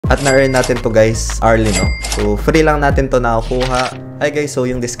At na-earn natin to guys early, no? So free lang natin to nakukuha. Hi guys, so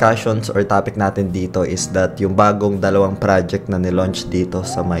yung discussions or topic natin dito is that yung bagong dalawang project na nilaunch dito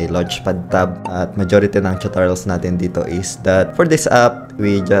sa may Launchpad tab. At majority ng tutorials natin dito is that for this app,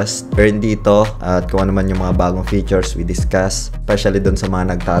 we just earn dito. At kung ano man yung mga bagong features we discuss, especially dun sa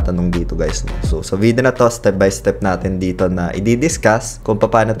mga nagtatanong dito guys, no? So sa video na to, step by step natin dito na i-discuss kung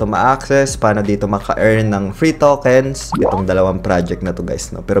paano to ma-access, paano dito maka-earn ng free tokens itong dalawang project na to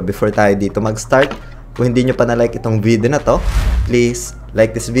guys, no? Pero before tayo dito mag-start, kung hindi nyo pa na-like itong video na to, please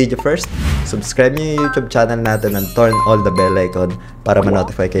like this video first, subscribe nyo yung YouTube channel natin and turn all the bell icon para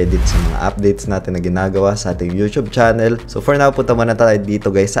ma-notify kayo dito sa mga updates natin na ginagawa sa ating YouTube channel. So for now, punta muna tayo dito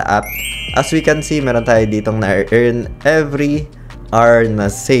guys sa app. As we can see, meron tayo ditong na-earn every hour na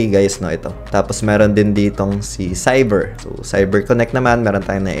say guys, no, ito. Tapos meron din ditong si Cyber. So Cyber Connect naman, meron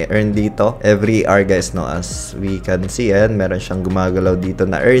tayong na-earn dito every hour guys, no. As we can see, meron siyang gumagalaw dito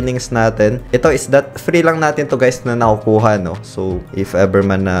na earnings natin. Ito is that free lang natin to guys na nakukuha, no. So if ever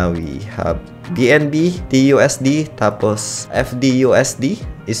man na we have BNB, TUSD, tapos FDUSD,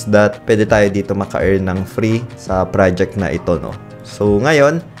 is that pwede tayo dito maka-earn ng free sa project na ito, no. So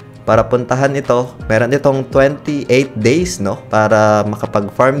ngayon, para puntahan ito, meron itong 28 days, no? Para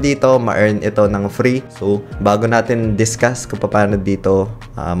makapag-farm dito, ma-earn ito ng free. So, bago natin discuss kung paano dito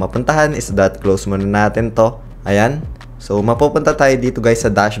mapuntahan, is that close muna natin to. Ayan. So, mapupunta tayo dito guys sa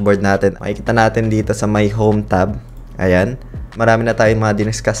dashboard natin. Makikita natin dito sa My Home tab. Ayan. Marami na tayong mga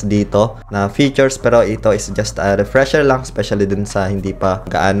diniscuss dito na features, pero ito is just a refresher lang, especially dun sa hindi pa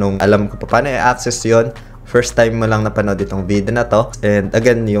gaanong alam kung paano i-access yon. First time mo lang napanood itong video na to. And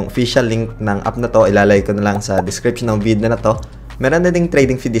again, yung official link ng app na to, ilalagay ko na lang sa description ng video na to. Meron na ding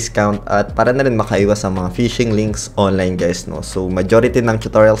trading fee discount at para na rin makaiwas sa mga phishing links online guys, no. So majority ng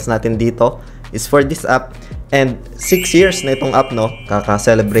tutorials natin dito is for this app. And 6 years na itong app, no.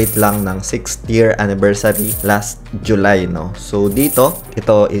 Kaka-celebrate lang ng 6th year anniversary last July, no. So dito,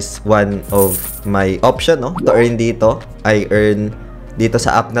 ito is one of my option, no, to earn dito. I earn dito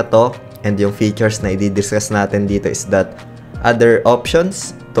sa app na to. And yung features na i-discuss natin dito is that other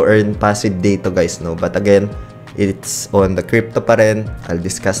options to earn passive dito guys, no. But again, it's on the crypto pa rin. I'll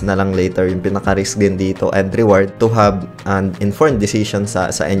discuss na lang later yung pinaka-risk din dito and reward to have an informed decision sa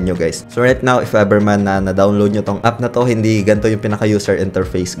inyo guys. So right now, if ever man na-download nyo tong app na to, hindi ganito yung pinaka-user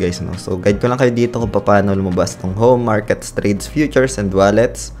interface guys, no. So guide ko lang kayo dito kung paano lumabas tong home, markets, trades, futures, and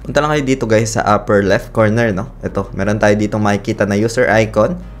wallets. Punta lang kayo dito guys sa upper left corner, no. Ito, meron tayo dito makikita na user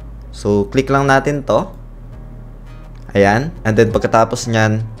icon. So, click lang natin to. Ayan. And then, pagkatapos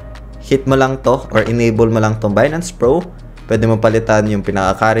nyan, hit mo lang to or enable mo lang tong Binance Pro. Pwede mo palitan yung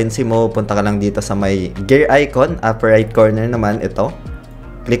pinaka-currency mo. Punta ka lang dito sa may gear icon. Upper right corner naman, ito.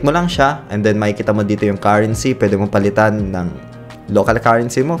 Click mo lang siya. And then, makikita mo dito yung currency. Pwede mo palitan ng local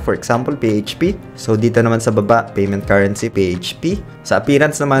currency mo. For example, PHP. So, dito naman sa baba, payment currency, PHP. Sa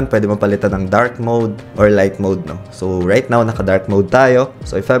appearance naman, pwede mo palitan ng dark mode or light mode, no? So, right now, naka-dark mode tayo.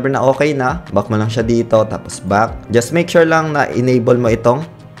 So, if ever na okay na, back mo lang siya dito, tapos back. Just make sure lang na enable mo itong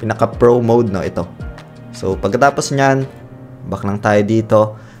pinaka-pro mode, no? Ito. So, pagkatapos nyan, back lang tayo dito.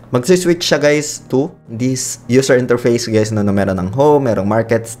 Magsiswitch siya guys to this user interface guys, no, meron ng home, merong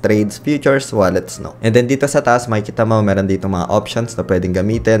markets, trades, futures, wallets, no. And then dito sa taas, makikita mo meron dito mga options na pwedeng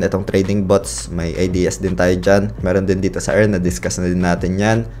gamitin. Itong trading bots, may ideas din tayo dyan. Meron din dito sa earn, na-discuss na din natin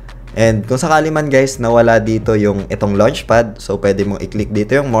yan. And kung sakali man guys, nawala dito yung itong launchpad, so pwede mong i-click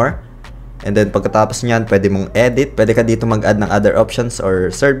dito yung more. And then pagkatapos nyan, pwede mong edit. Pwede ka dito mag-add ng other options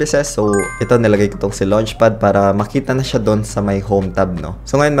or services. So ito, nilagay ko itong si Launchpad para makita na siya doon sa may home tab, no.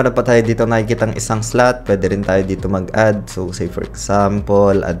 So ngayon, meron pa tayo dito nakikitang isang slot. Pwede rin tayo dito mag-add. So say for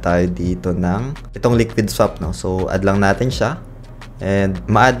example, add tayo dito ng itong liquid swap, no. So add lang natin siya. And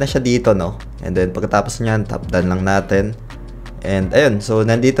ma-add na siya dito, no. And then pagkatapos nyan, tap down lang natin. And ayun, so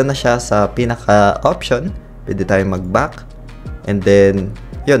nandito na siya sa pinaka-option. Pwede tayo mag-back. And then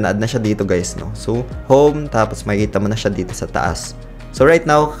yun, add na siya dito guys, no. So, home, tapos makikita mo na siya dito sa taas. So, right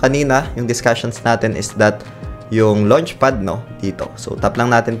now, kanina, yung discussions natin is that yung launchpad, no, dito. So, tap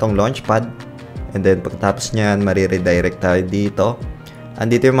lang natin tong launchpad. And then, pagkatapos nyan, mariredirect tayo dito.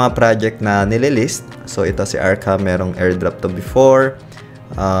 Andito yung mga project na nililist. So, ito si Arca, merong airdrop to before.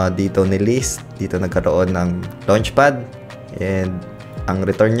 Dito nilist. Dito nagkaroon ng launchpad. And, ang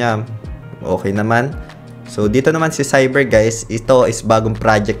return niya, okay naman. So, dito naman si Cyber, guys. Ito is bagong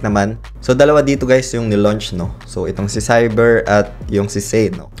project naman. So, dalawa dito, guys, yung nilaunch, no? So, itong si Cyber at yung si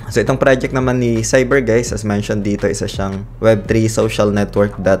Say, no? So, itong project naman ni Cyber, guys, as mentioned dito, isa siyang Web3 social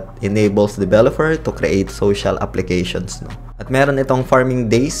network that enables developer to create social applications, no? At meron itong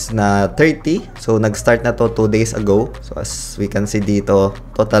farming days na 30. So, nag-start na to 2 days ago. So, as we can see dito,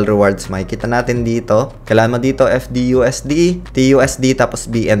 total rewards makikita natin dito. Kailangan mo dito FDUSD, TUSD, tapos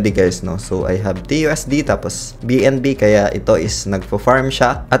BNB guys, no? So, I have TUSD, tapos BNB, kaya ito is nagpo-farm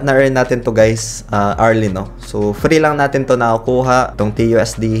siya. At na-earn natin to guys, hourly, no? So, free lang natin to nakukuha. Itong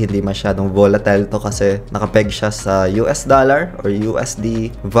TUSD, hindi masyadong volatile to kasi nakapeg siya sa US dollar or USD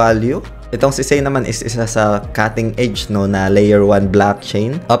value. Itong si 𝙍 naman is isa sa cutting edge, no, na layer 1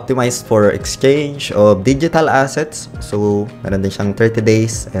 blockchain optimized for exchange of digital assets. So, meron din siyang 30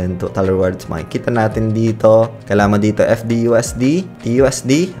 days and total rewards makikita natin dito. Kailangan mo dito FDUSD,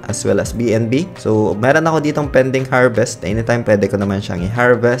 TUSD, as well as BNB. So, meron ako ditong pending harvest. Anytime pwede ko naman siyang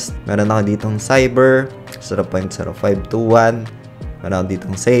i-harvest. Meron ako ditong Cyber 0.0521. Meron ako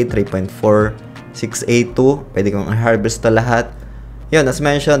ditong 𝙍 3.4682. Pwede kong i-harvest to lahat. Yun, as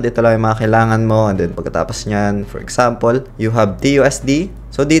mentioned, ito lang yung mga kailangan mo. And then, pagkatapos nyan, for example, you have TUSD.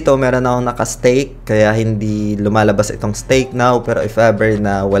 So, dito, meron akong naka-stake. Kaya, hindi lumalabas itong stake now. Pero, if ever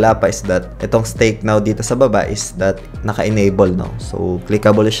na wala pa is that itong stake now dito sa baba is that naka-enable, no? So,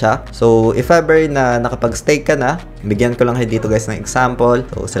 clickable siya. So, if ever na nakapag-stake ka na, bigyan ko lang kayo dito guys ng example.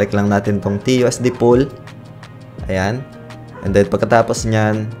 So, select lang natin itong TUSD pool. Ayan. And then, pagkatapos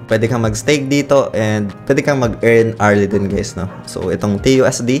nyan, pwede kang mag-stake dito and pwede kang mag-earn hourly din guys, no? So, itong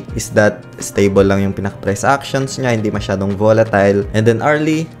TUSD is that stable lang yung pinaka-price actions niya, hindi masyadong volatile. And then,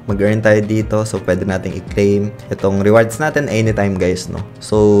 hourly, mag-earn tayo dito. So, pwede nating i-claim itong rewards natin anytime guys, no?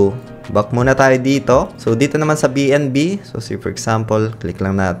 So, back muna tayo dito. So, dito naman sa BNB. So, see for example, click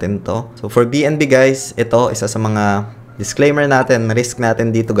lang natin to. So, for BNB guys, ito, isa sa mga disclaimer natin, risk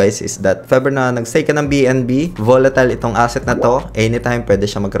natin dito guys is that if ever na nag-stake ka ng BNB, volatile itong asset na to. Anytime, pwede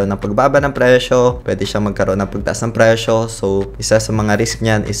siya magkaroon ng pagbaba ng presyo, pwede siya magkaroon ng pagtaas ng presyo. So, isa sa mga risk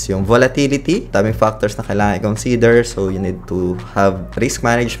niyan is yung volatility. Daming factors na kailangan i-consider. So, you need to have risk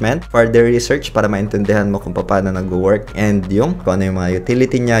management, further research para maintindihan mo kung paano nag-work and yung kung ano yung mga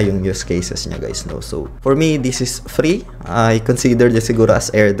utility niya, yung use cases niya guys, no? So, for me, this is free. I consider this siguro as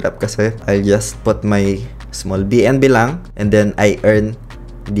airdrop kasi I'll just put my small BNB lang and then I earn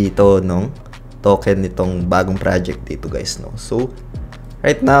dito nung token nitong bagong project dito guys, no? So,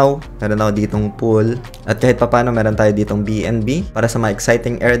 right now, meron ako ditong pool at kahit papano meron tayo ditong BNB para sa mga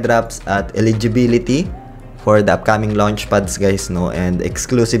exciting airdrops at eligibility for the upcoming launch pads guys, no? And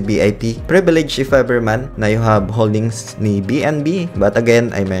exclusive VIP privilege if ever man na you have holdings ni BNB. But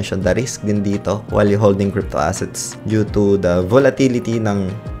again, I mentioned the risk din dito while you holding crypto assets due to the volatility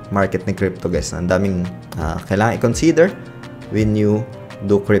ng market ni crypto guys. Ang daming kailangan i-consider when you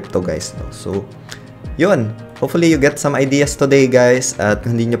do crypto guys, no? So, yun. Hopefully, you get some ideas today guys. At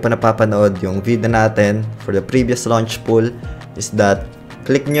kung hindi nyo pa napapanood yung video natin for the previous launch pool is that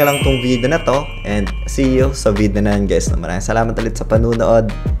click nyo lang tong video na to and see you sa video na yan guys. Maraming salamat ulit sa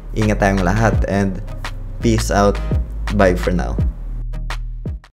panunood. Ingat tayong lahat and peace out. Bye for now.